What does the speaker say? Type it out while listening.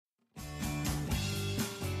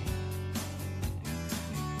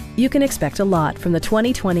You can expect a lot from the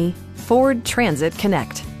 2020 Ford Transit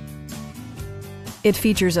Connect. It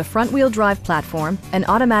features a front-wheel drive platform, an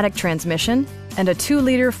automatic transmission, and a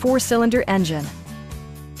 2-liter 4-cylinder engine.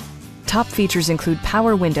 Top features include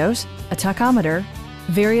power windows, a tachometer,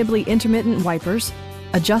 variably intermittent wipers,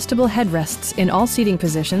 adjustable headrests in all seating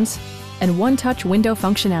positions, and one-touch window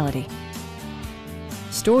functionality.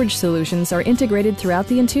 Storage solutions are integrated throughout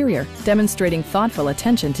the interior, demonstrating thoughtful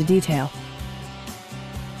attention to detail.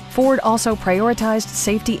 Ford also prioritized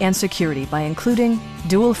safety and security by including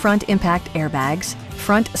dual front impact airbags,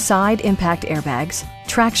 front side impact airbags,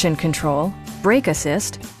 traction control, brake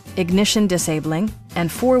assist, ignition disabling, and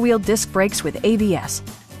 4-wheel disc brakes with ABS.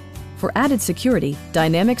 For added security,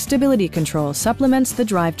 dynamic stability control supplements the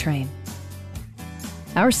drivetrain.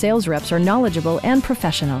 Our sales reps are knowledgeable and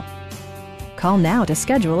professional. Call now to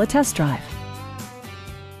schedule a test drive.